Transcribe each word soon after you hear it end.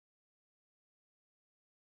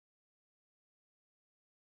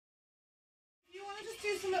want to just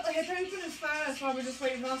do some little hip openers first while we're just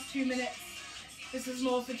waiting for the last 2 minutes. This is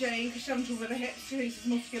more for Jane because she's having trouble with her hips. She thinks it's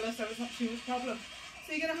muscular, so it's not too much problem.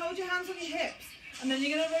 So you're going to hold your hands on your hips and then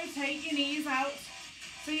you're going to rotate your knees out.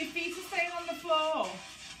 So your feet are staying on the floor.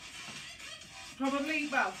 Probably,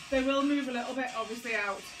 well, they will move a little bit, obviously,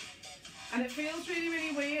 out. And it feels really,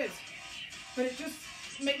 really weird. But it just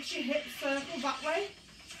makes your hips circle that way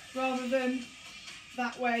rather than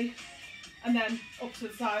that way and then up to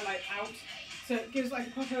the side, like out. So it gives like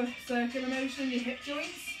a proper circular motion in your hip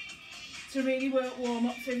joints to really warm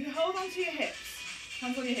up. So if you hold onto your hips,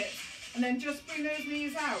 hands on your hips, and then just bring those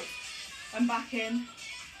knees out and back in.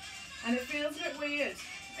 And it feels a bit weird.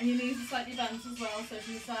 And your knees are slightly bent as well, so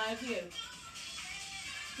from the side view.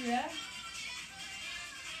 Yeah?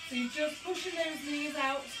 So you're just pushing those knees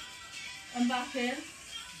out and back in.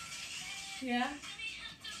 Yeah?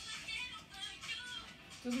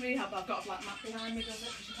 Doesn't really help that I've got a black mat behind me, does it?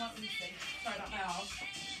 Because you can't really see. Sorry about my arms.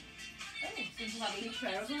 Oh, seems to have a leak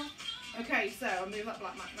there as well. Okay, so I'll move that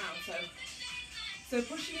black mat now. So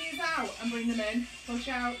push your knees out and bring them in. Push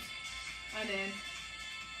out and in.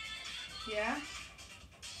 Yeah?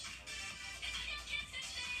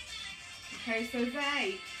 Okay, so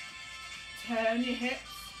they turn your hips.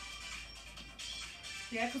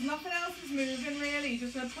 Yeah, because nothing else is moving really. You're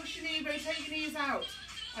just going to push your knee, rotate your knees out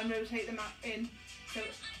and rotate them in. So,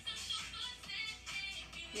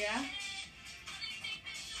 yeah.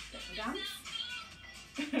 Bit of a dance.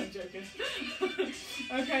 I'm joking.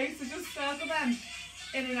 Okay, so just circle them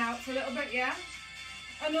in and out for a little bit, yeah?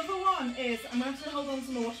 Another one is, I'm going to have to hold on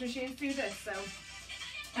to my washing machine to do this, so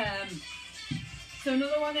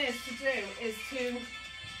another one is to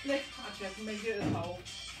lift, actually I can maybe do it as a whole,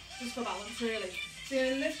 just for balance really. So you're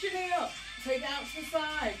going to lift your knee up, take it out to the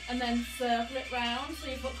side, and then circle it round so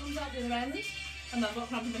your foot comes out the other end. And that's what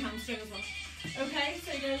cramping my hamstring as well. Okay,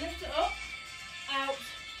 so you're going to lift it up, out,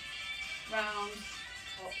 round,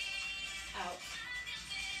 up, out,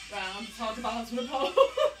 round. It's hard to balance with a pole.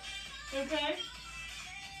 Okay?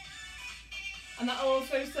 And that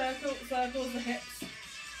also circles the hips.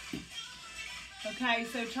 Okay,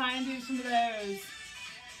 so try and do some of those.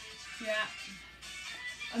 Yeah.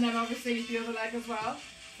 And then obviously the other leg as well.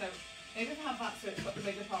 So maybe if I have that so it's got the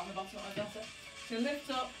bigger part on the bottom, I've got it. So lift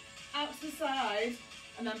up, out to the side,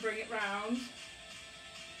 and then bring it round.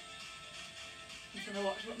 I'm going to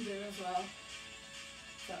watch what I'm doing as well.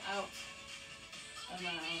 So out and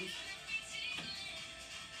round.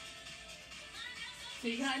 So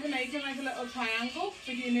you're kind of making like a little triangle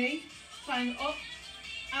with your knee. Triangle up,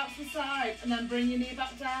 out to the side, and then bring your knee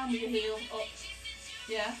back down with your heel up.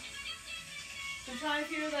 Yeah? So try a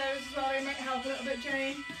few of those as well, it might help a little bit,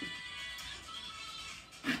 Jane.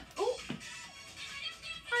 Oh!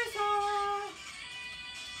 Hi, Sarah!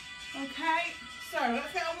 Okay, so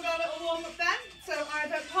let's get on with our little warm up then. So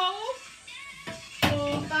either pole,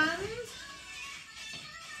 or band,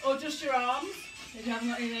 or just your arms, if you haven't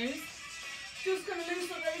got any of those. Just going to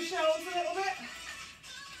loosen up those shoulders a little bit.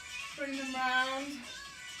 Bring them round,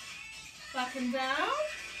 back and down.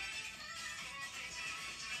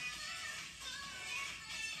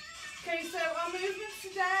 Okay, so our movements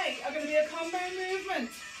today are going to be a combo movement,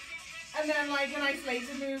 and then like an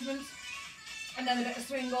isolated movement, and then a bit of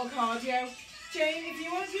swing or cardio. Jane, if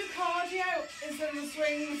you want to do cardio instead of the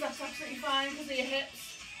swings, that's absolutely fine because of your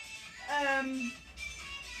hips.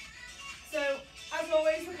 So, as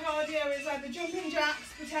always, the cardio is either jumping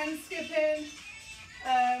jacks, pretend skipping,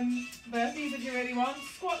 burpees if you really want,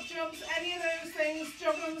 squat jumps, any of those things,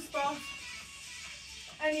 jogging on the spot,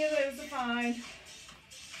 any of those are fine.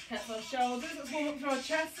 Catch our shoulders, let's warm up through our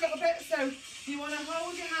chest a little bit. So you want to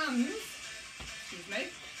hold your hands, excuse me,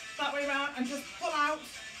 that way around and just pull out.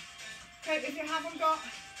 Okay, if you haven't got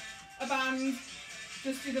a band,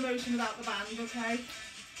 just do the motion without the band, okay?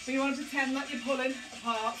 But you want to pretend that you're pulling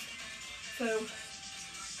apart. So,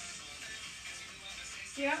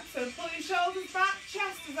 yeah, so pull your shoulders back,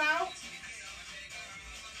 chest is out.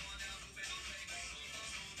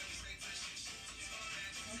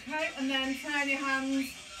 Okay, and then turn your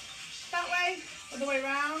hands that way, other way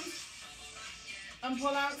round, and pull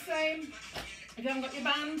out same. If you haven't got your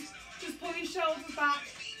band, just pull your shoulders back,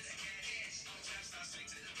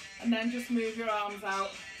 and then just move your arms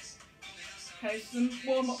out. Okay, so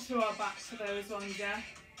warm up through our backs for those ones, yeah?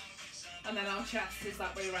 And then our chest is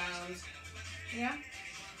that way round, yeah?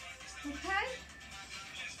 Okay.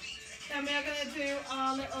 Then we are going to do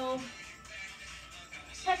our little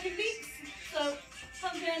techniques. So,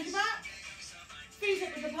 hands behind your back, feet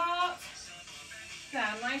hip width apart,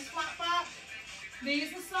 down, nice flat back,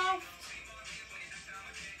 knees are soft.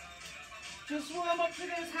 Just warm up to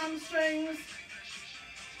those hamstrings.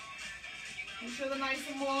 Make sure they're nice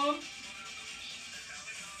and warm.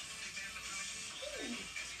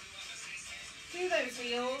 Do those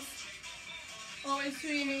heels. Always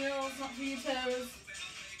through your heels, not through your toes.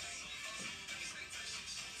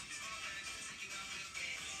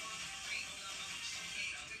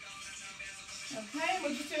 Okay,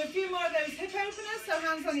 we'll just do a few more of those hip openers, so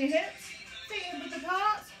hands on your hips, feet a bit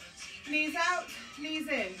apart, knees out, knees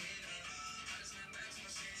in.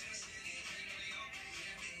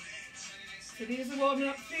 So these are warming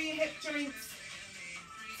up through your hip joints.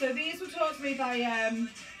 So these were taught to me by a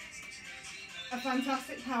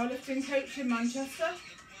fantastic powerlifting coach in Manchester.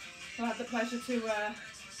 I had the pleasure to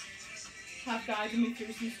have guided me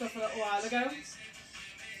through some stuff a little while ago.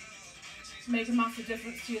 To make a massive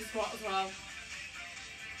difference to your squat as well.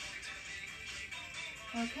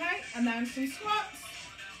 Okay, and then some squats.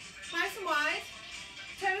 Nice and wide.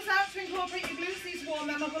 Toes out to incorporate your glutes. Need to warm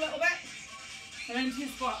them up a little bit. And into your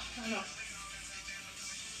squat. Enough.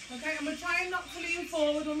 Okay, and we're trying not to lean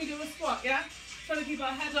forward when we do a squat, yeah? Trying to keep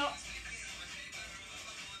our head up.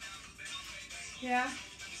 Yeah?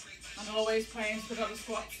 And always praying for the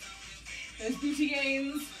squats. Those booty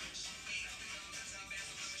gains.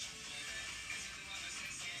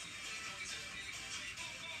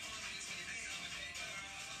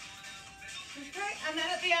 Okay, and then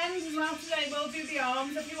at the end as well today, we'll do the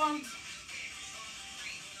arms if you want.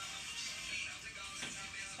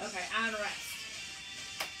 Okay, and rest.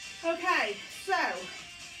 Okay, so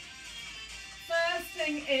first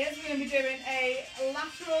thing is we're going to be doing a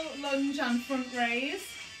lateral lunge and front raise.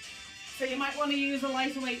 So you might want to use a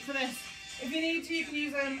lighter weight for this. If you need to, you can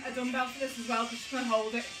use a dumbbell for this as well, just to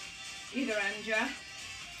hold it either end, yeah?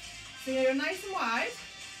 So you're nice and wide.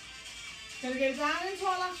 Going to go down into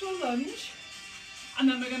our lateral lunge, and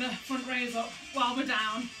then we're going to front raise up while we're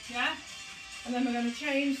down, yeah? And then we're going to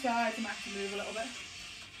change sides and actually move a little bit.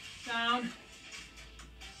 Down.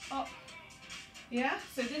 Up, yeah,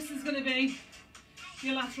 so this is going to be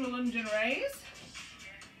your lateral lunge and raise.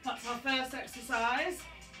 That's our first exercise.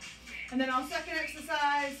 And then our second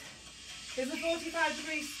exercise is a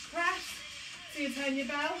 45-degree press. So you turn your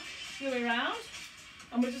bell the other way around,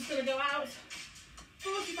 and we're just going to go out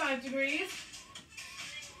 45 degrees.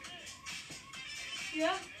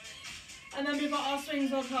 Yeah, and then we've got our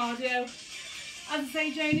swings or cardio. As I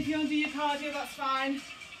say, Jane, if you want to do your cardio, that's fine.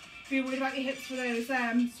 If you're worried about your hips for those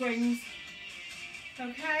swings.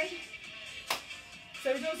 Okay,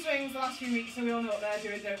 so we've done swings the last few weeks, so we all know what they're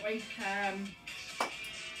doing, don't we?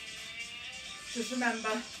 Just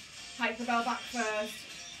remember, hike the bell back first,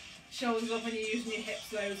 shoulders up when you're using your hips,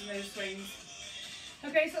 those and those swings.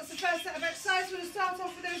 Okay, so that's the first set of exercise. We're going to start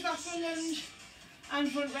off with those lateral lunge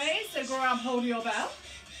and front raise, so grab hold of your bell.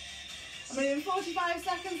 I'm going to do 45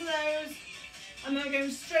 seconds of those, and then going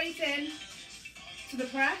straight in to the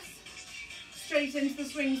press. Straight into the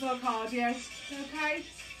swings or cardio, okay?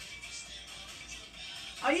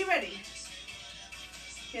 Are you ready?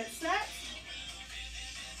 Get set.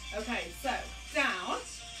 Okay, so down,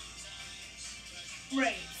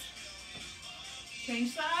 raise,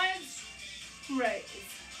 change sides, raise,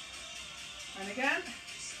 and again,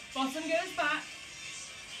 bottom goes back,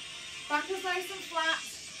 back is nice and flat.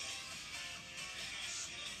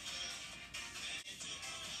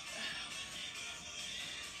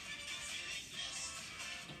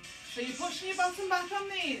 So you're pushing your bottom back on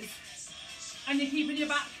these, and you're keeping your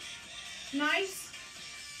back nice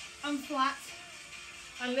and flat,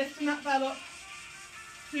 and lifting that bell up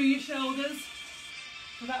through your shoulders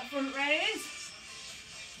for that front raise.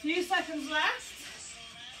 Few seconds left.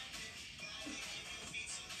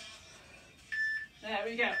 There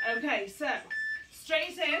we go. Okay, so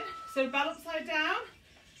straight in, so bell upside down,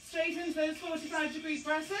 straight into those 45-degree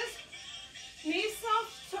presses. Knees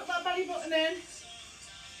soft, tuck that belly button in.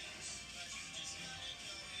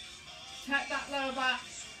 Tap that lower back.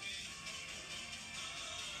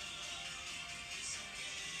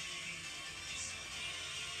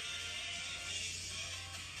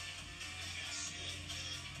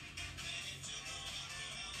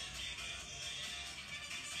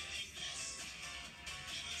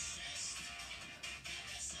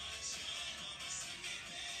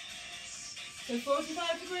 So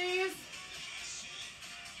 45 degrees.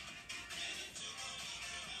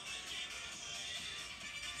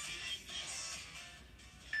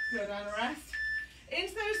 Good, and rest.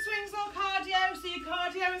 Into those swings or cardio. So your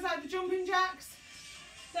cardio is like the jumping jacks,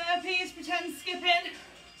 burpees, pretend skipping.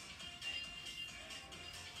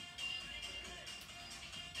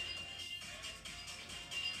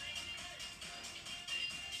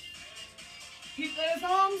 Keep those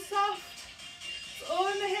arms soft. It's all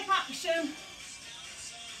in the hip action.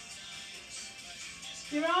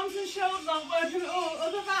 Your arms and shoulders aren't working at all,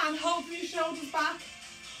 other than holding your shoulders back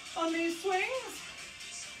on these swings.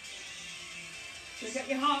 So get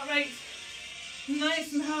your heart rate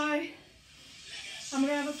nice and high. And we're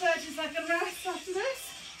going to have a 30-second rest after this,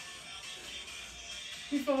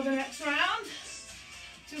 before the next round,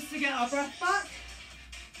 just to get our breath back.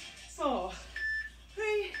 4,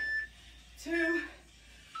 3, 2,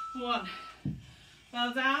 1.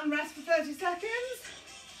 Well down, rest for 30 seconds.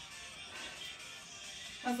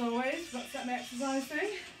 As always, got to set my exercise thing.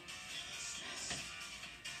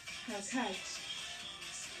 Okay.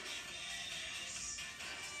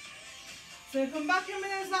 So come back in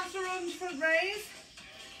with those lateral lunge front raise.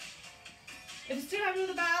 If it's too heavy with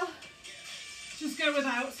the bell, just go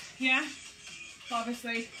without, yeah?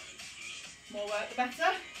 Obviously, more work the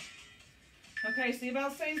better. Okay, so your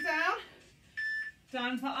bell stays down.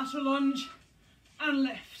 Down to that lateral lunge and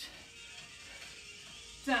lift.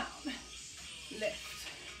 Down, lift.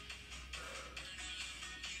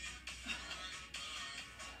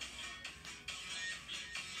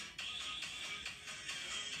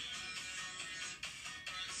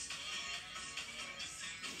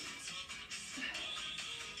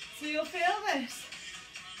 So you'll feel this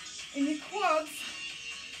in your quads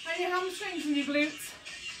and your hamstrings and your glutes,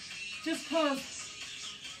 just because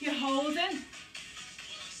you're holding.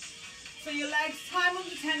 So your legs, time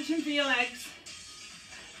under tension for your legs.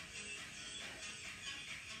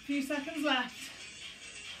 A few seconds left.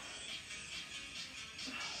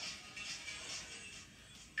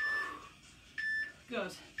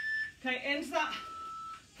 Good. Okay, into that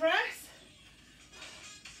press.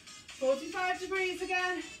 45 degrees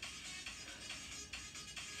again.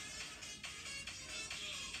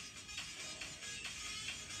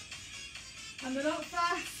 And then up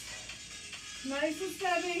fast, nice and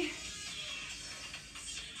steady.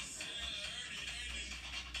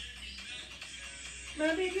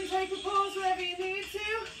 Remember, you can take a pause wherever you need to.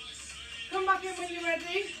 Come back in when you're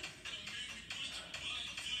ready.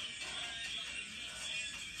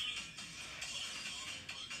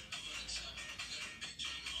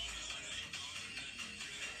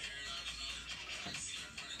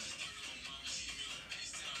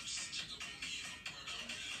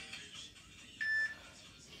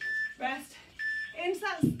 Rest into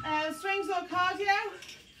that strength or cardio.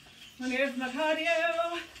 I'm here for my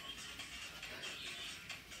cardio.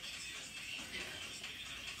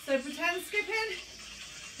 So pretend skipping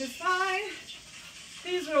is fine.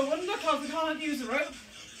 These are a wonder because I can't use a rope.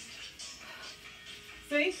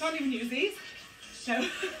 See, can't even use these. So,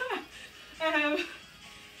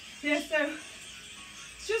 yeah, so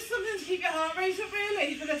just something to keep your heart rate up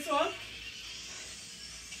really for this one.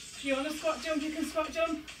 If you want to squat jump, you can squat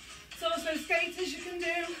jump. There's also skaters you can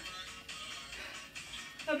do.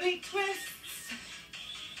 Oblique twists.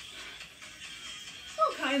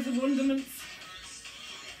 All kinds of wonderments.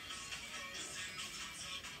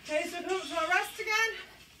 Okay, so come up to our rest again.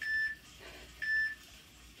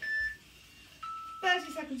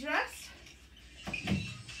 30 seconds rest.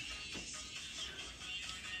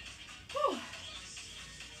 Whew.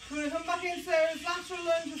 We're going to come back into those lateral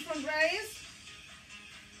lunge and front raise.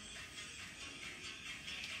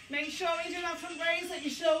 Make sure when you do that front raise that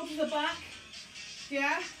your shoulders are back.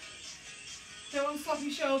 Yeah? Don't want to stop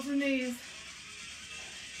your shoulders and knees.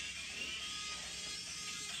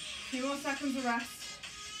 A few more seconds of rest.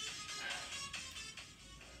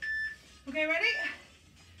 Okay, ready?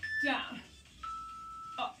 Down.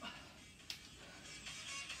 Up.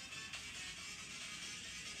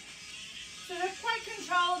 So they've quite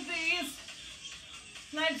controlled these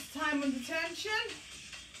legs time under tension.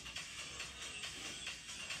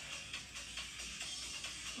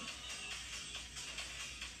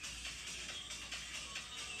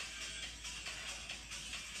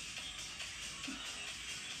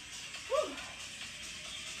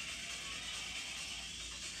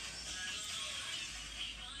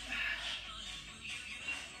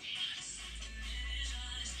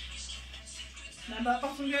 Remember, that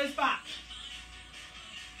bottom goes back.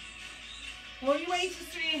 All your weight is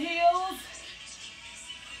through your heels.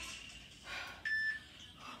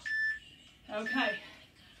 Okay,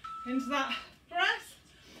 into that press.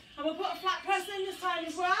 And we'll put a flat press in this time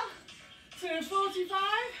as well. So 45,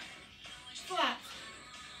 flat.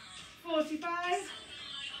 45,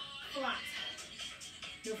 flat.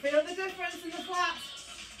 You'll feel the difference in the flat.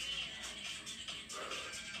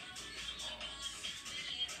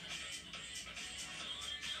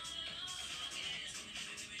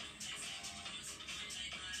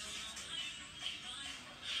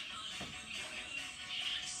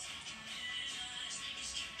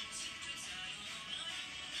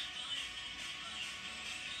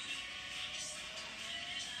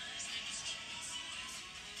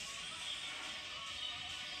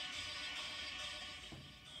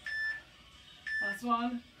 last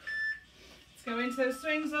one. Let's go into those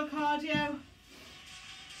swings or cardio.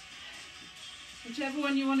 Whichever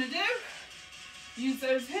one you want to do. Use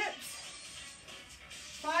those hips.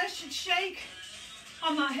 Thighs should shake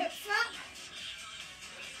on that hip snap.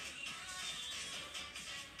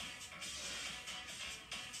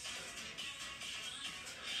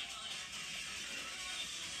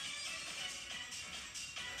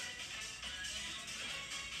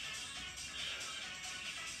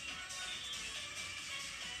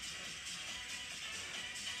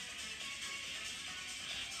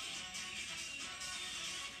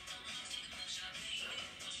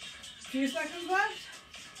 Few seconds left.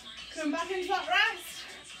 Come back into that rest.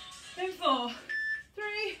 In 4,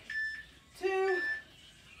 3, 2,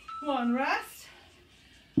 1. Rest.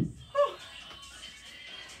 Whew.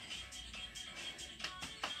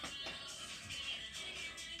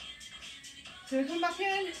 So come back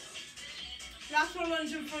in. Lateral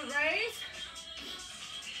lunge and front raise.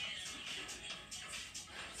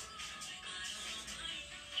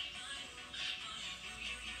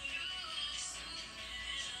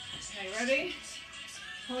 Okay, ready?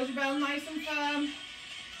 Hold your bell nice and firm.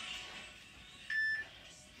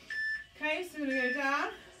 Okay, so we're going to go down,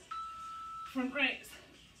 front raise.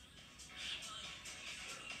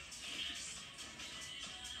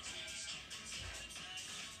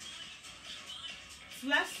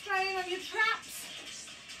 Less strain on your traps.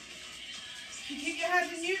 You keep your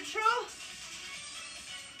head in neutral.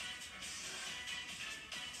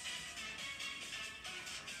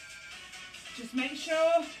 Just make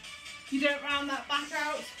sure you don't round that back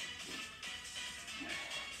out.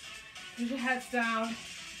 Put your heads down.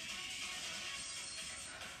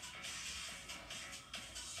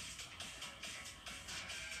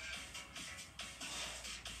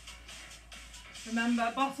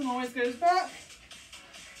 Remember, bottom always goes back.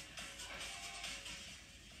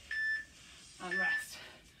 And rest.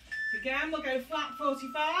 Again, we'll go flat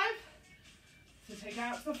 45. So take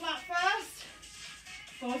out to the flat first.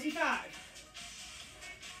 45.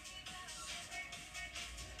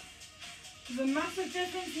 There's a massive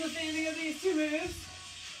difference in the feeling of these two moves.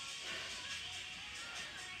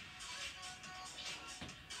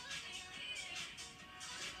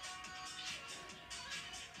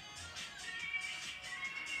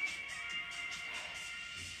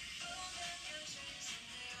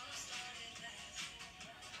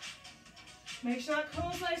 Make sure that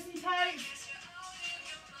core's nice and tight.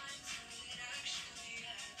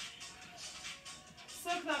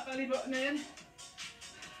 Suck that belly button in.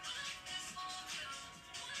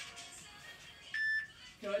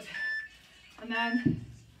 Good. And then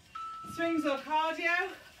swings or cardio.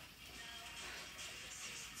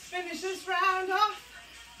 Finish this round off.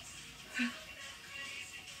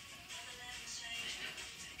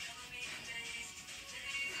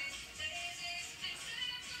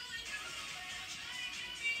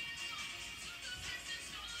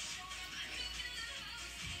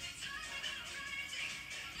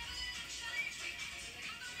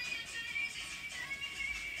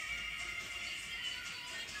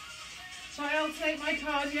 So I alternate my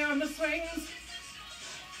cardio and my swings,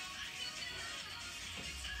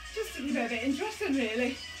 just to keep it a bit interesting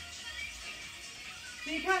really.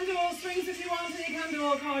 So you can do all swings if you want, and you can do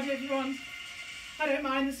all cardio if you want. I don't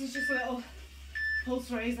mind, this is just a little pulse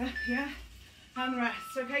raiser, yeah? And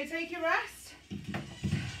rest, okay, take your rest.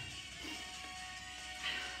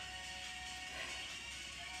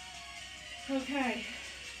 Okay,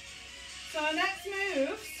 so our next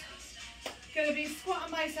moves going to be squat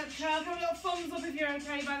and bicep curl. Have a little thumbs up if you're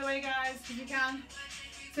okay, by the way, guys, if you can.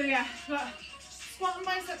 So yeah, got squat and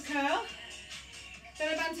bicep curl,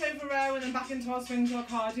 then a bent over row, and then back into our swings or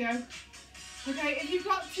cardio. Okay, if you've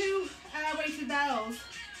got two weighted bells,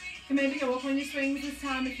 you can maybe go up on your swings this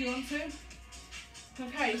time if you want to.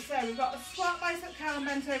 Okay, so we've got a squat, bicep curl, and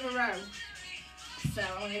bent over row. So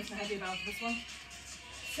I'm going to use the heavy bell for this one.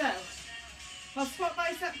 So, our squat,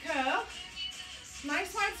 bicep curl.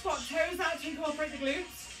 Nice wide squat, toes out to incorporate the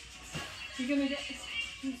glutes. You're going to get,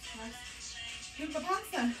 Jesus Christ, look at the pants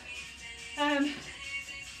then.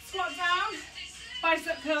 Squat down,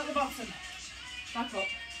 bicep curl at the bottom. Back up.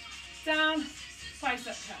 Down,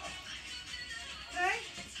 bicep curl. Okay?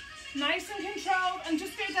 Nice and controlled, and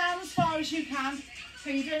just go down as far as you can.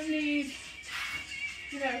 So you don't need,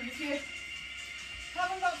 you know, if you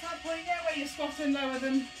haven't got to that point yet where you're squatting lower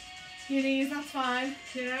than your knees, that's fine,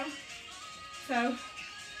 you know. So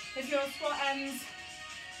if your squat ends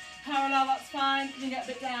parallel, that's fine. You can get a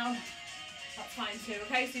bit down, that's fine too.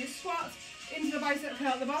 Okay, so you squat into the bicep curl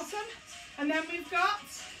at the bottom, and then we've got,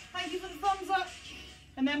 thank you for the thumbs up,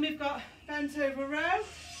 and then we've got bent over row.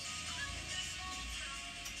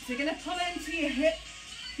 So you're going to pull into your hip,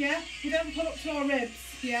 yeah? You don't pull up to our ribs,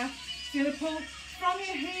 yeah? So you're going to pull from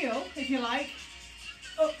your heel, if you like,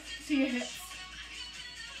 up to your hips.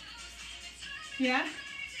 Yeah?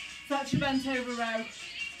 So that's your bent over row.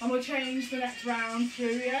 And we'll change the next round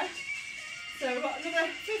through, yeah? So we've got another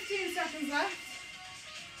 15 seconds left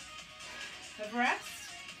of rest.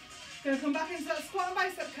 Going to come back into that squat and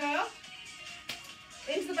bicep curl,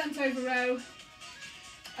 into the bent over row,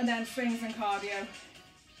 and then swings and cardio.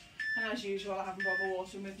 And as usual, I haven't brought my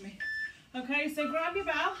water with me. Okay, so grab your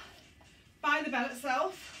bell by the bell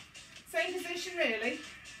itself. Same position really.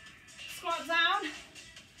 Squat down,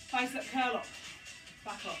 bicep curl up,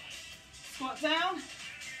 back up. Squat down,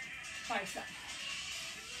 bicep.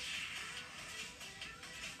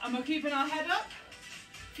 And we're keeping our head up.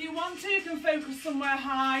 If you want to, you can focus somewhere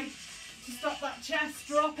high to stop that chest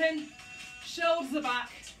dropping. Shoulders are back.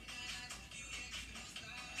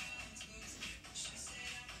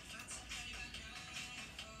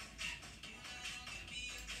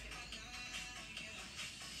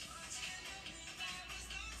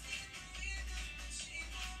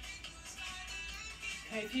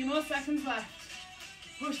 Okay, a few more seconds left.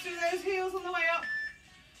 Push through those heels on the way up.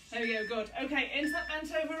 There we go, good. Okay, into that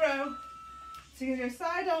bent over row. So you're going to go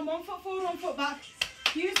side on, 1 foot forward, 1 foot back.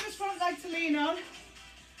 Use this front leg to lean on.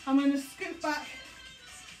 I'm going to scoop back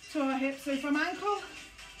to our hip, so from ankle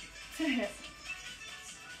to hip.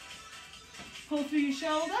 Pull through your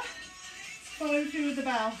shoulder, follow through with the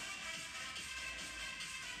bell.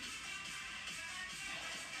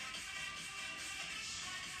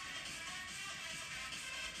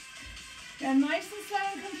 Again, nice and slow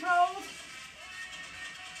and controlled.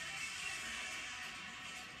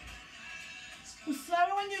 The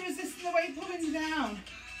slower when you're resisting the weight pulling down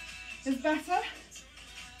is better.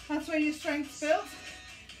 That's where your strength's built,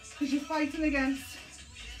 because you're fighting against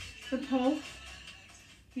the pull.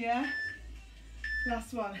 Yeah.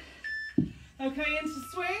 Last one. Okay, into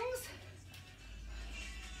swings.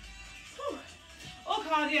 Whew. Or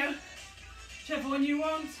cardio, whichever one you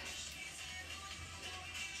want.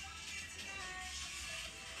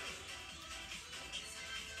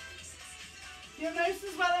 You'll notice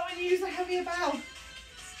as well that when you use a heavier bell,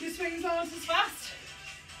 your swings aren't as fast.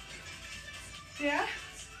 Yeah?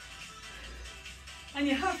 And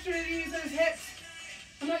you have to really use those hips.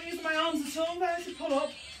 I'm not using my arms at all there to pull up,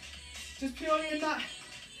 just purely in that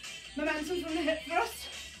momentum from the hip thrust.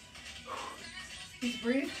 Need to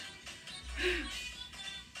breathe.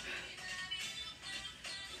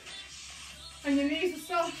 And your knees are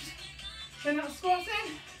soft, they're not squatting.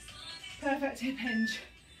 Perfect hip hinge.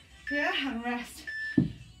 Yeah, and rest.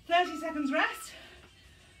 30 seconds rest.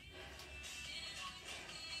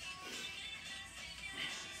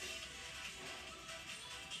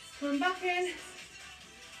 Come back in.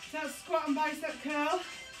 So that's squat and bicep curl.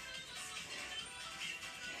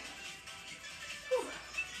 Whew.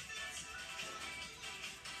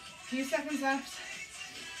 Few seconds left.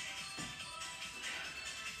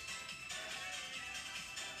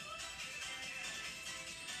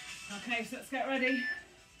 Okay, so let's get ready.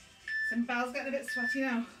 Some bells getting a bit sweaty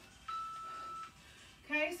now.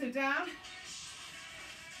 Okay, so down.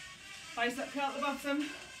 Bicep curl at the bottom.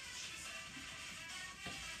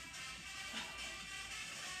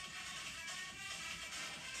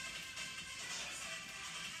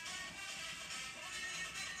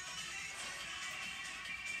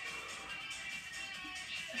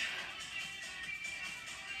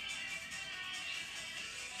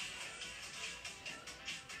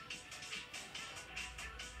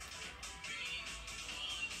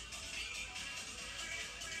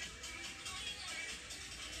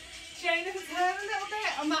 Jane, if it's hurt a little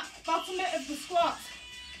bit on that bottom bit of the squat,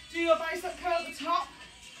 do your bicep curl at the top.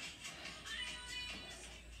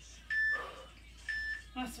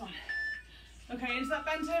 Last one. Okay, into that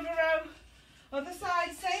bent over row. Other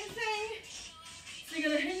side, same thing. So you're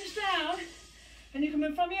going to hinge down and you're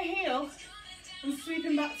coming from your heel and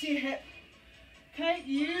sweeping back to your hip. Okay,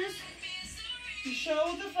 use your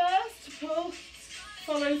shoulder first to pull,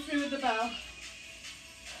 follow through with the bell.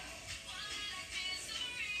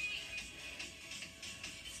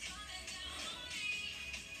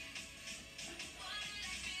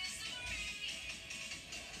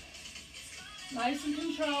 Nice and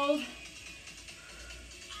controlled.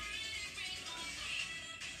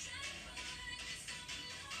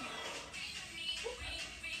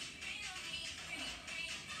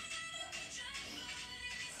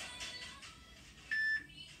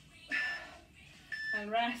 And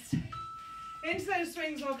rest. Into those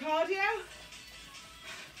swings or cardio.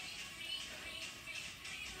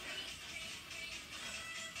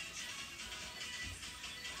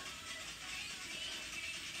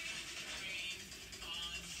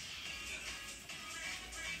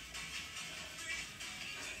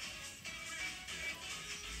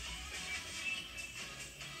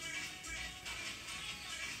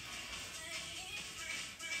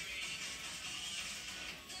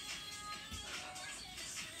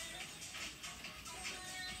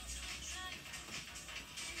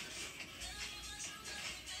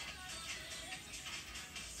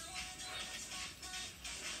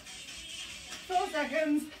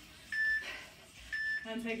 seconds.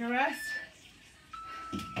 And take a rest.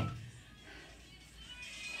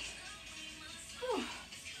 Whew.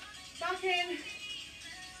 Back in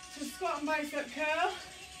to squat and bicep curl.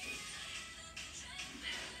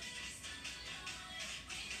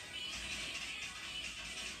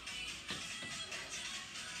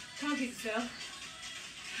 Can't keep still.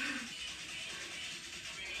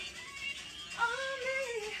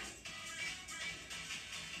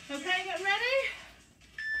 Okay, get ready.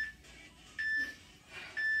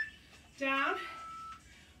 Down.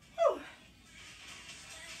 Whew.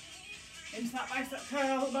 Into that bicep curl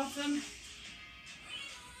at the bottom.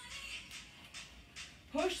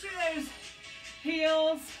 Push through those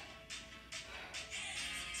heels.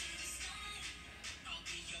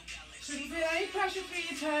 Shouldn't feel any pressure through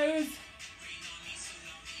your toes.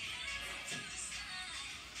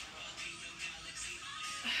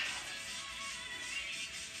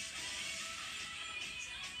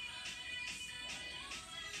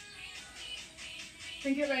 I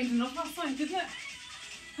think it rained enough last night, didn't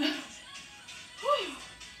it?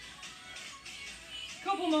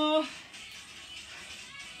 Couple more.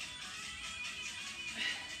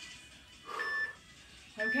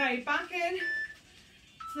 Okay, back in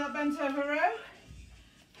to that bent over row.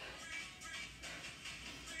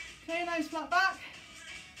 Okay, nice flat back.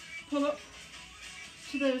 Pull up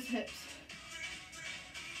to those hips.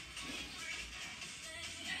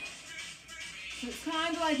 So it's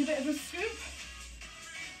kind of like a bit of a scoop.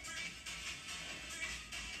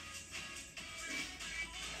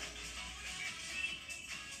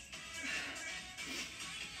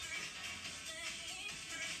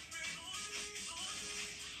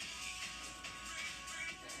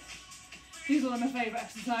 These are one of my favourite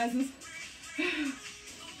exercises.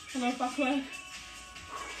 I love back work.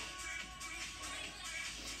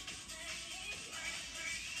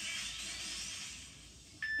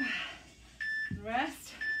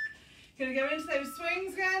 Rest. Gonna go into those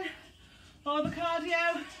swings again, or the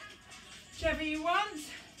cardio, whichever you want.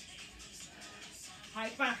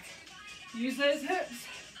 Hike back. Use those hips.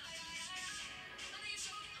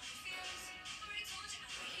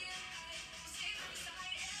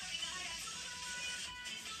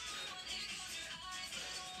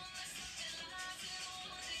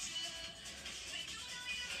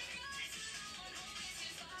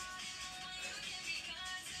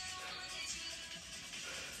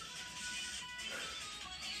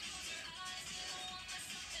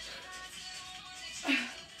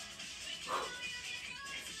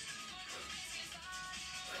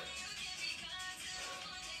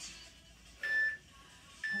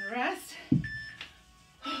 Rest.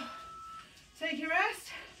 Take your rest.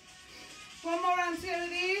 One more round to go with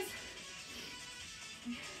these.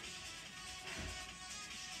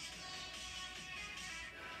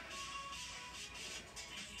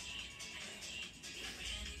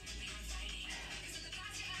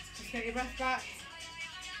 Just get your breath back.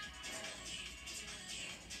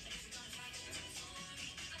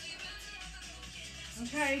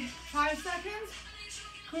 Okay, 5 seconds.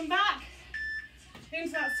 Come back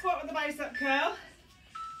into that squat with the bicep curl.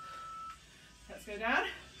 Let's go down.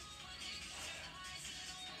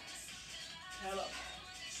 Curl up.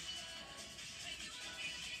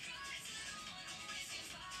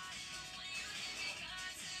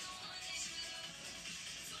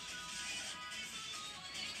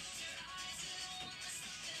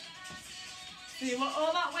 So you want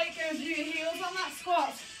all that weight going through your heels on that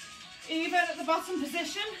squat, even at the bottom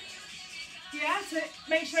position. Yeah, to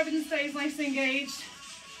make sure everything stays nice and engaged,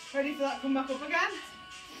 ready for that come back up again.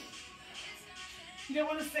 You don't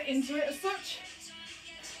want to sit into it as such.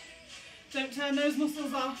 Don't turn those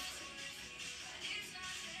muscles off.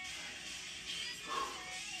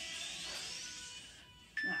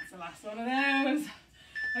 That's the last one of those.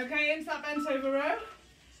 Okay, into that bent over row.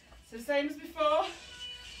 So same as before.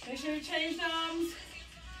 Make sure you change the arms.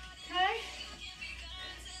 Okay.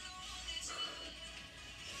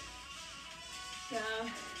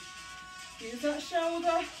 Down. Use that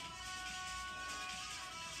shoulder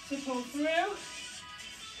to pull through.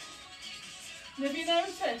 And if you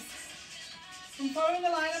notice, I'm following the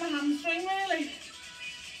line of my hamstring really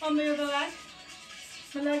on the other leg.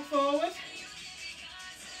 My leg forward.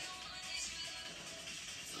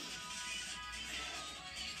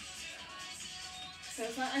 So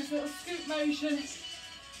it's that nice little scoop motion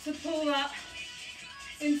to pull that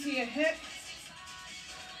into your hip.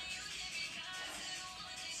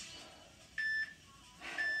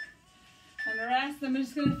 And the rest, then we're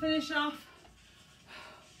just going to finish off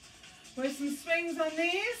with some swings on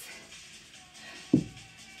these.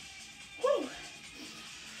 Woo!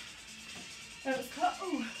 That was cut.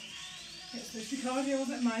 Ooh. It's literally cardio,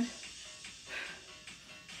 wasn't mine?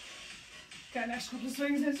 Get an extra couple of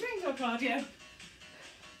swings and swings or cardio.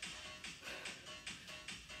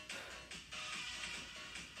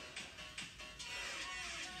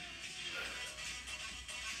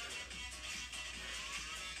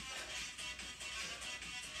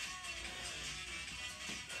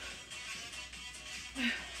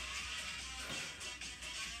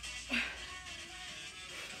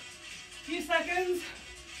 Few seconds.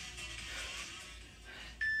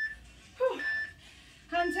 Whew.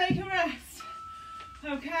 And take a rest.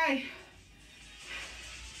 Okay.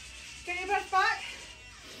 Get your breath back.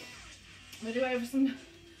 We'll do over some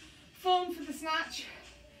form for the snatch.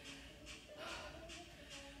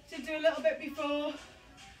 Did do a little bit before.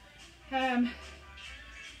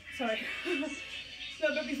 Sorry. A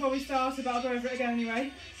little bit before we started, but I'll go over it again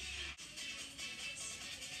anyway.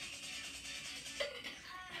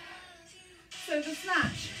 So the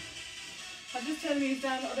snatch, I'll just turn the music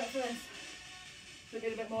down a little bit for this, so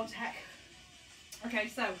get a bit more tech. Okay,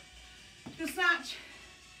 so the snatch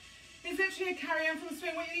is literally a carry on from the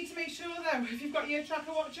swing. What you need to make sure though, if you've got your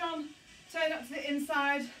tracker watch on, turn up to the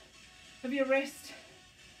inside of your wrist.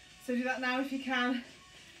 So do that now if you can,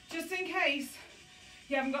 just in case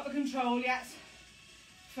you haven't got the control yet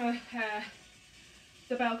for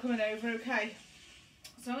the bell coming over, okay?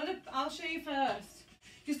 So I'll show you first.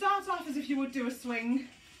 You start off as if you would do a swing.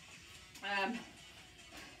 I'm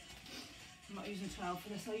not using 12 for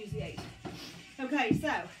this, I'll use the 8. Okay,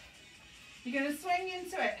 so you're going to swing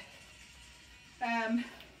into it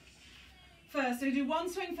first. So you do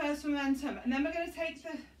one swing first for momentum, and then we're going to take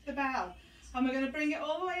the bell and we're going to bring it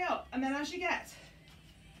all the way up, and then as you get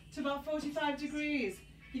to about 45 degrees,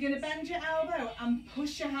 you're going to bend your elbow and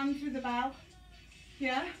push your hand through the bell.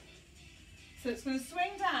 Yeah? So it's going to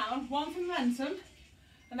swing down, one for momentum,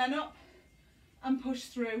 and then up and push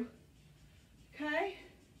through. Okay?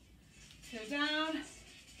 So down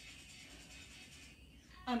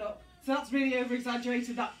and up. So that's really over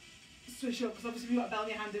exaggerated, that swish up, because obviously if you've got a bell in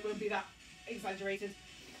your hand it won't be that exaggerated.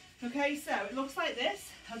 Okay, so it looks like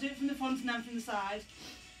this. I'll do it from the front and then from the side.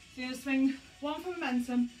 So you're going to swing one for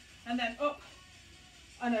momentum and then up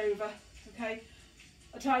and over. Okay?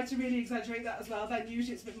 I tried to really exaggerate that as well, then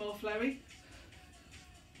usually it's a bit more flowy.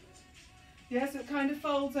 Yeah, so it kind of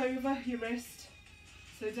folds over your wrist.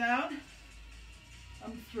 So down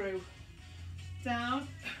and through. Down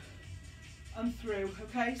and through.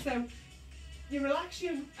 Okay, so you relax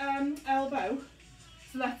your elbow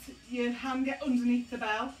so let your hand get underneath the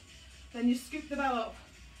bell. Then you scoop the bell up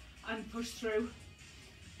and push through.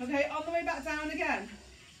 Okay, on the way back down again,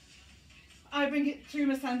 I bring it through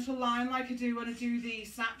my central line like I do when I do the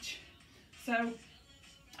snatch. So,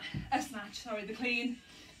 the clean.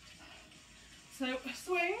 So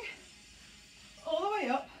swing all the way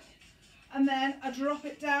up, and then I drop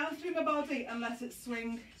it down through my body and let it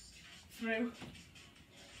swing through.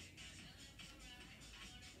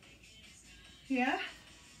 Yeah?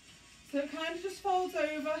 So it kind of just folds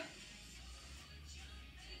over.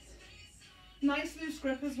 Nice loose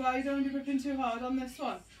grip as well, you don't want to be gripping too hard on this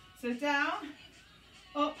one. So down,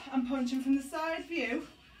 up and punching from the side view.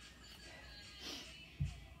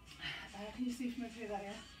 Can you see from up here there,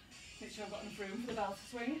 yeah? Make sure I've got enough room for the bell to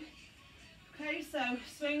swing. Okay, so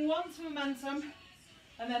swing once for momentum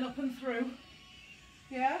and then up and through.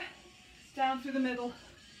 Yeah? Down through the middle,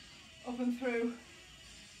 up and through.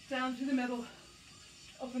 Down through the middle,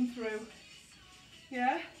 up and through.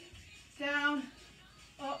 Yeah? Down,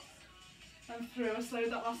 up and through. I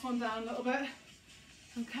slowed that last one down a little bit.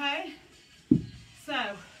 Okay?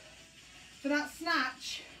 So, for that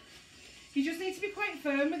snatch, you just need to be quite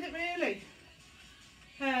firm with it really.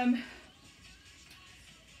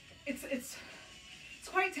 It's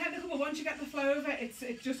quite technical, but once you get the flow of it,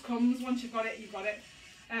 it just comes. Once you've got it, you've got it.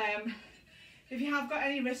 If you have got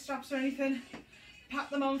any wrist straps or anything, pat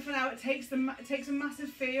them on for now. It takes a massive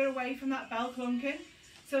fear away from that bell clunking.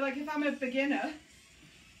 So like if I'm a beginner,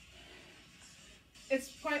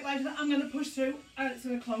 it's quite like that I'm going to push through and it's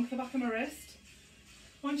going to clunk the back of my wrist.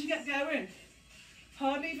 Once you get going,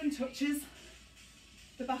 hardly even touches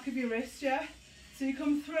the back of your wrist, yeah? So you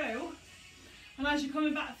come through, and as you're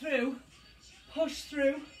coming back through, push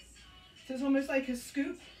through. So it's almost like a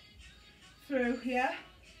scoop through, yeah?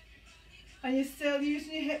 And you're still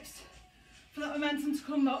using your hips for that momentum to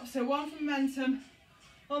come up. So one for momentum,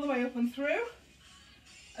 all the way up and through,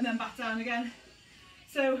 and then back down again.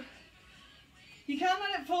 So you can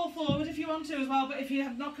let it fall forward if you want to as well, but if you're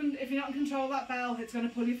not in control of that bell, it's going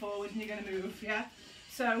to pull you forward and you're going to move, yeah?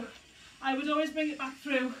 So I would always bring it back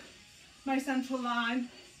through my central line.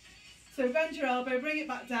 So bend your elbow, bring it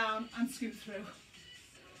back down and scoop through.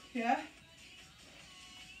 Yeah?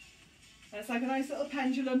 And it's like a nice little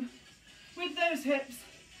pendulum with those hips,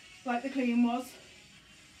 like the clean was.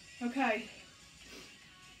 Okay,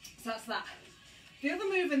 so that's that. The other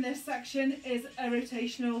move in this section is a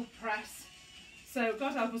rotational press. So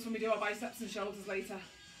God help us when we do our biceps and shoulders later.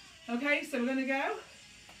 Okay, so we're going to go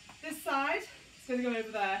this side, it's going to go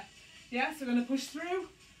over there. Yeah, so we're going to push through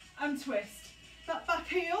and twist. That back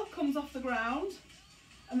heel comes off the ground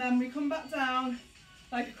and then we come back down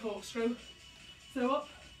like a corkscrew. So up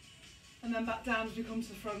and then back down as we come to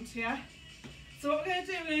the front, yeah? So what we're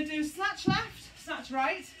going to do snatch left, snatch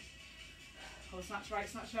right, or snatch right,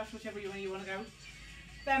 snatch left, whichever way you want to go.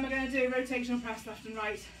 Then we're going to do rotational press left and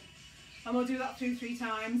right. And we'll do that through 3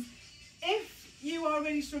 times. If you are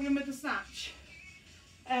really struggling with the snatch,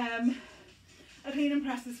 a clean and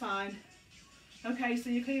press is fine. Okay, so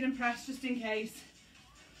your clean and press, just in case,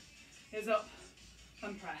 is up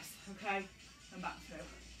and press, okay, and back through.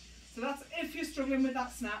 So that's if you're struggling with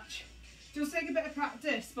that snatch. It does take a bit of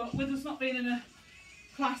practice, but with us not being in a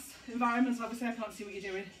class environment, obviously I can't see what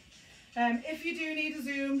you're doing. If you do need a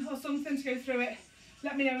Zoom or something to go through it,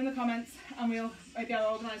 let me know in the comments and maybe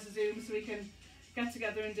I'll organise a Zoom so we can get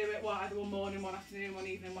together and do it either one morning, one afternoon, one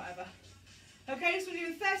evening, whatever. Okay, so we're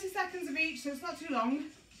doing 30 seconds of each, so it's not too long.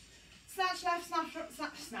 Snatch left,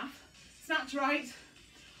 snatch right,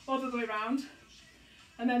 or the other way around.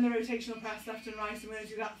 And then the rotational press left and right, and we're going to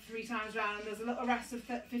do that 3 times round, and there's a little rest of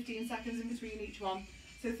 15 seconds in between each one.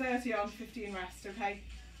 So 30 on, 15 rest, okay?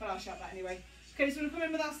 But I'll shout that anyway. Okay, so we're going to come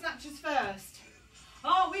in with our snatches first.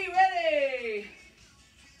 Are we ready?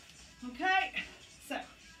 Okay, so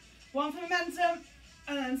 1 for momentum,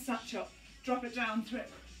 and then snatch up. Drop it down through.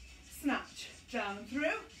 Snatch, down and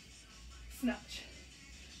through. Snatch.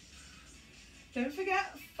 Don't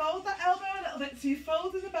forget, fold that elbow a little bit, so you're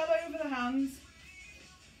folding the belly over the hands.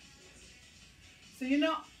 So you're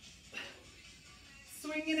not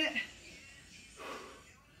swinging it.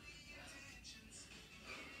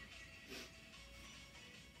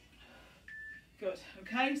 Good,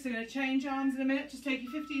 okay, so we're going to change arms in a minute, just take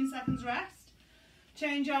your 15 seconds rest.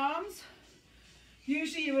 Change arms.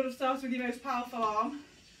 Usually you would have started with your most powerful arm,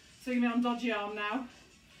 so you're on dodgy arm now.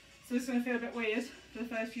 So it's going to feel a bit weird for the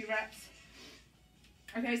first few reps.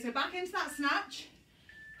 Okay, so back into that snatch.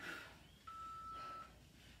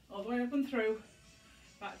 All the way up and through.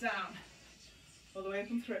 Back down. All the way up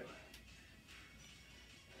and through.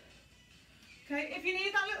 Okay, if you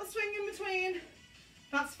need that little swing in between,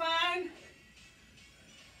 that's fine.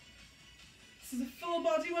 This is a full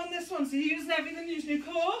body one, this one. So you're using everything, using your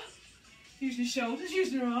core, using your shoulders,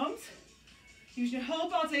 using your arms, using your whole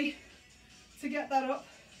body to get that up.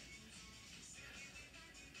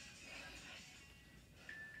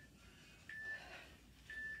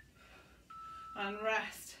 And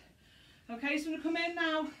rest. Okay, so we're going to come in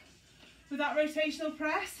now with that rotational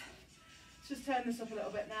press. Let's just turn this up a little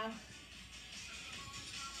bit now.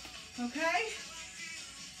 Okay,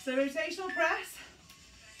 so rotational press.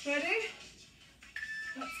 Ready?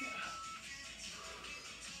 Let's go.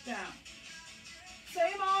 Down.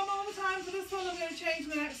 Same arm all the time for this one. I'm going to change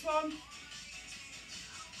the next one.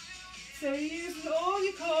 So you're using all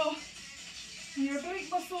your core and your oblique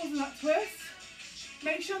muscles in that twist.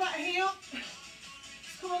 Make sure that heel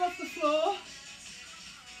coming off the floor.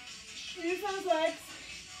 Use those legs.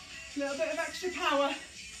 A little bit of extra power.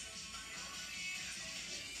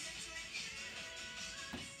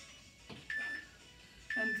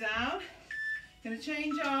 And down. Going to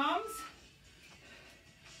change arms.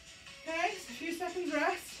 Okay, so a few seconds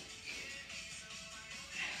rest.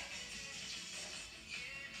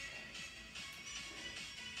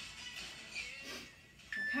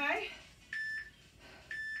 Okay.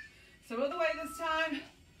 So other way this time.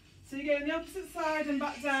 So you go on the opposite side and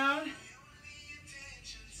back down.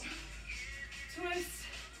 Twist.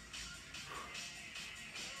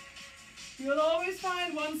 You'll always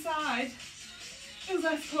find one side is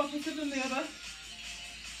less cooperative than the other.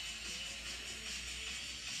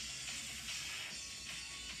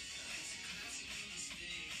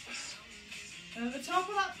 And at the top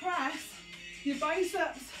of that press, your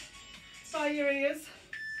biceps by your ears.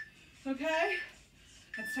 Okay?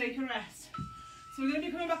 Let's take a rest. So we're going to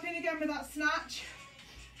be coming back in again with that snatch.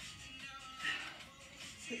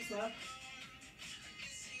 Fix that.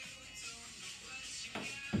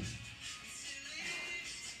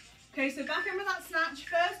 Okay, so back in with that snatch.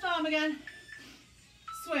 First arm again.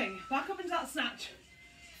 Swing. Back up into that snatch.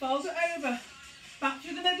 Fold it over. Back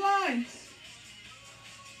through the midline.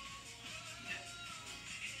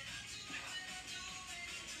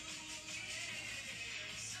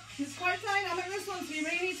 It's quite dynamic this one, so you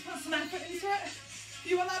really need to put some effort into it.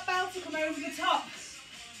 You want that belt to come over the top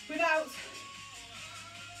without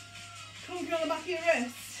moving on the back of your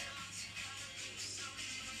wrists,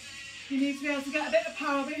 you need to be able to get a bit of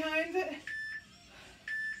power behind it.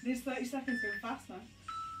 These 30 seconds go fast now.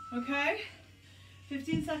 Okay,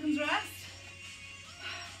 15 seconds rest.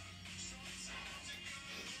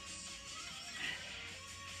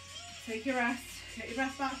 Take your rest, get your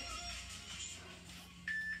breath back.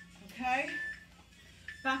 Okay,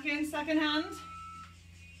 back in, second hand.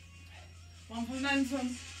 One for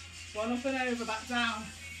momentum, one up and over, back down.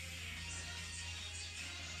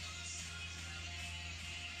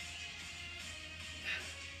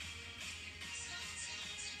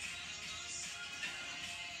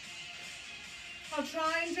 I'll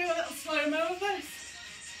try and do a little slow-mo of this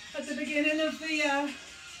at the beginning of the video,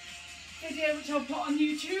 which I'll put on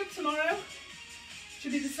YouTube tomorrow.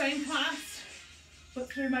 Should be the same class,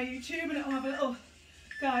 but through my YouTube, and it'll have a little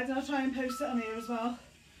guide. I'll try and post it on here as well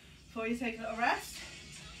before you take a little rest.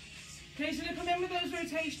 Okay, so you're going to come in with those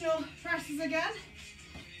rotational presses again.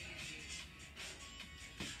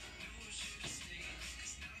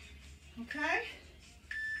 Okay,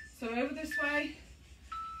 so over this way,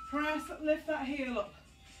 press, lift that heel up,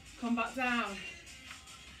 come back down.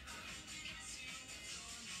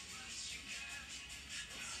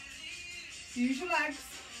 Use your legs.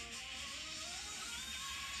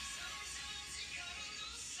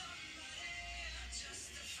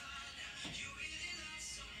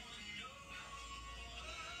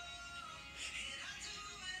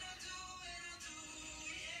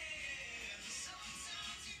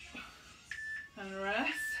 And rest.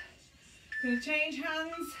 Going to change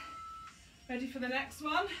hands. Ready for the next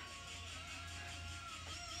one.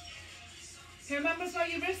 Okay, remember, so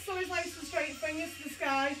your wrists always nice and straight, fingers to the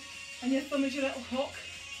sky, and your thumb is your little hook.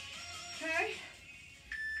 Okay,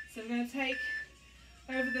 so we're going to take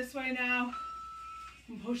over this way now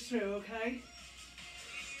and push through. Okay,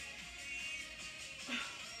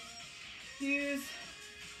 use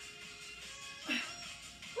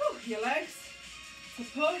your legs to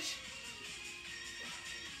push.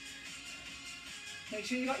 Make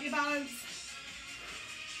sure you got your balance.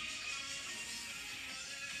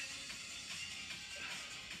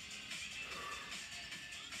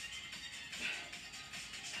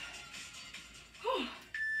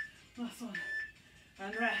 Last one.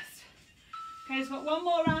 And rest. Okay, it's got one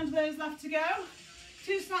more round of those left to go.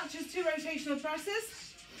 2 snatches, 2 rotational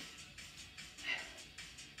presses.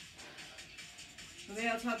 We'll be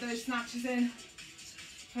able to have those snatches in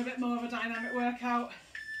for a bit more of a dynamic workout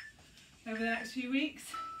over the next few weeks.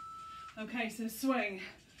 Okay, so swing,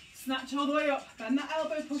 snatch all the way up, bend that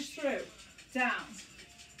elbow, push through, down,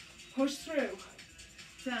 push through,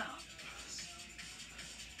 down.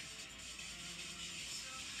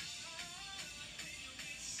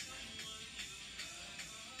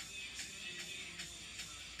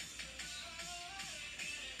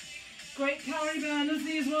 Great calorie burners,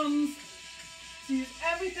 these ones. So use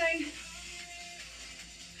everything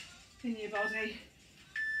in your body.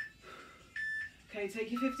 Okay,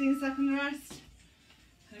 take your 15-second rest.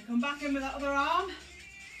 And come back in with that other arm.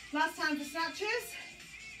 Last time for snatches.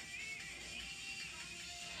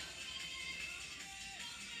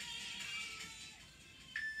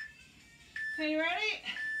 Okay, you ready?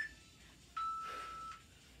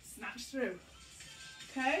 Snatch through.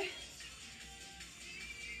 Okay.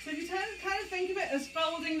 So if you kind of think of it as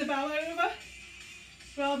folding the bell over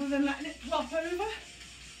rather than letting it plop over,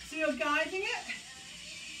 so you're guiding it.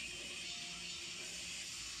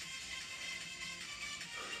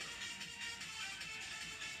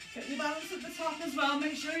 Get your balance at the top as well.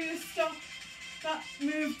 Make sure you stop that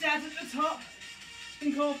move dead at the top.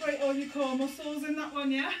 Incorporate all your core muscles in that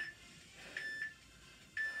one, yeah?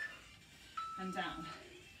 And down.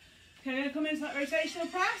 Okay, we're going to come into that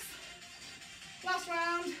rotational press. Last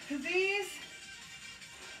round of these.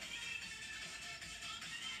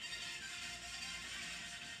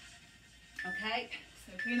 Okay,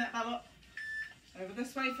 so clean that bell up. Over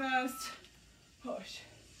this way first. Push.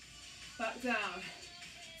 Back down.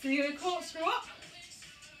 So you're going to corkscrew up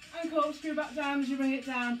and corkscrew back down as you bring it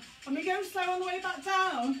down. And we go slow on the way back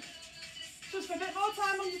down, just for a bit more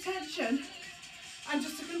time under tension and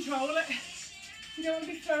just to control it. You don't want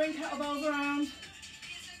to be throwing kettlebells around.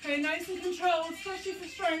 Okay, nice and controlled, especially for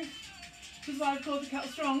strength, which is why I've called it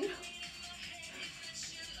KettleStrong.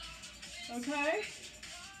 Okay,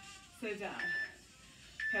 so down.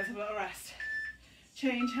 Okay, let's have a little rest.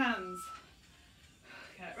 Change hands.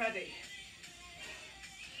 Get ready.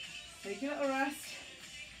 Take a little rest.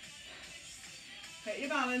 Get your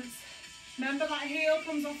balance. Remember that heel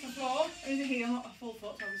comes off the floor. Only the heel, not a full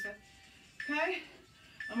foot, obviously. Okay,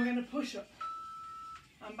 and we're going to push up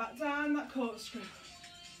and back down that corkscrew.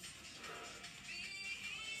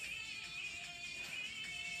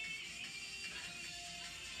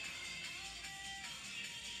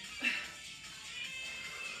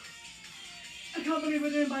 can't believe we're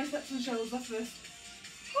doing biceps and shoulders after this.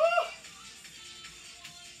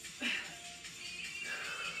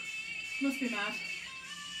 Must be mad.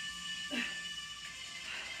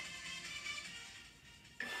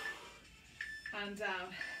 And down.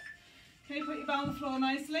 Can you put your bell on the floor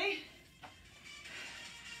nicely?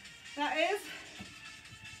 That is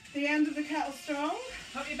the end of the kettle strong.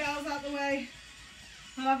 Put your bells out the way.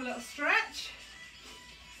 We'll have a little stretch.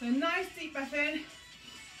 So nice deep breath in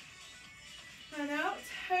and out.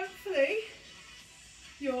 Hopefully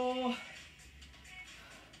you're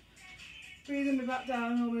breathing me back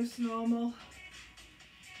down almost normal.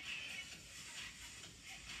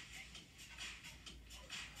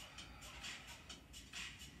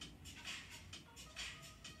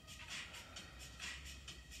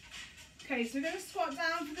 Okay, so we're going to squat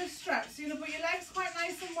down for this stretch. So you're going to put your legs quite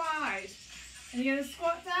nice and wide. And you're going to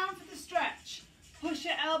squat down for the stretch. Push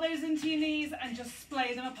your elbows into your knees and just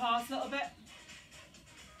splay them apart a little bit.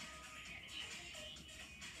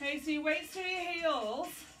 Okay, so your weights through your heels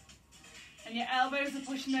and your elbows are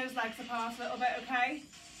pushing those legs apart a little bit, okay?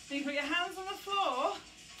 So you put your hands on the floor,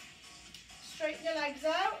 straighten your legs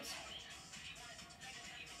out.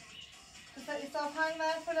 Just let yourself hang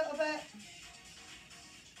there for a little bit.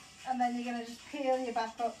 And then you're going to just peel your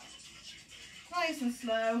back up nice and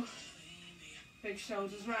slow. Big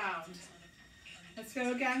shoulders round. Let's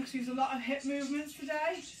go again because we use a lot of hip movements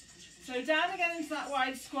today. So down again into that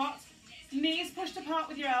wide squat. Knees pushed apart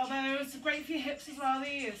with your elbows. Great for your hips as well,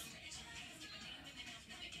 these.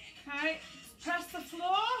 Okay, press the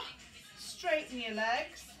floor. Straighten your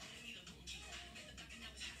legs.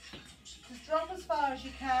 Just drop as far as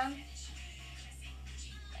you can.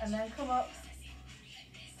 And then come up.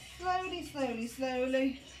 Slowly, slowly,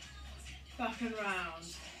 slowly. Back and round.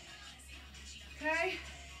 Okay,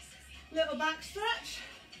 little back stretch.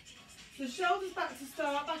 So shoulders back to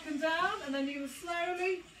start, back and down, and then you're going to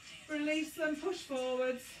slowly release them, push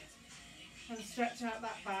forwards, and stretch out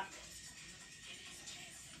that back.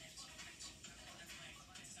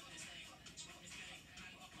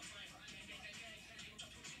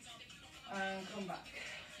 And come back.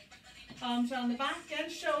 Arms around the back, again,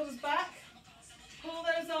 shoulders back. Pull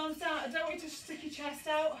those arms down. I don't want you to stick your chest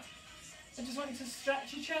out. I just want you to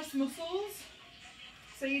stretch your chest muscles.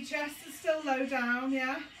 So your chest is still low down,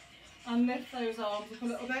 yeah? And lift those arms up a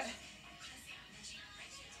little bit.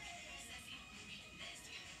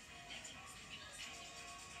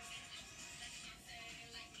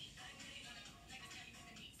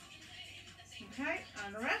 Okay,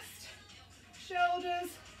 and rest.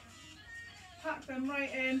 Shoulders. Pack them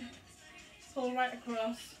right in. Pull right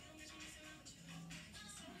across.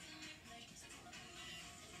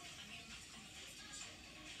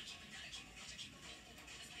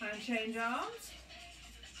 And change arms.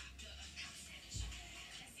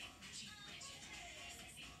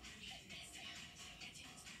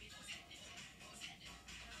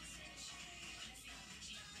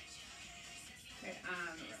 Okay,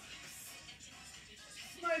 and relax.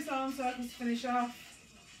 Nice arm circles to finish off.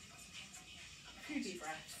 A few deep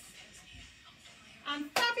breaths. And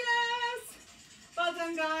fabulous! Well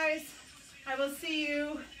done, guys. I will see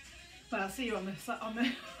you. Well, I'll see you on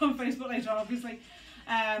Facebook later on, obviously.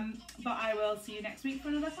 But I will see you next week for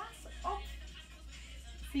another class.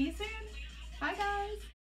 See you soon.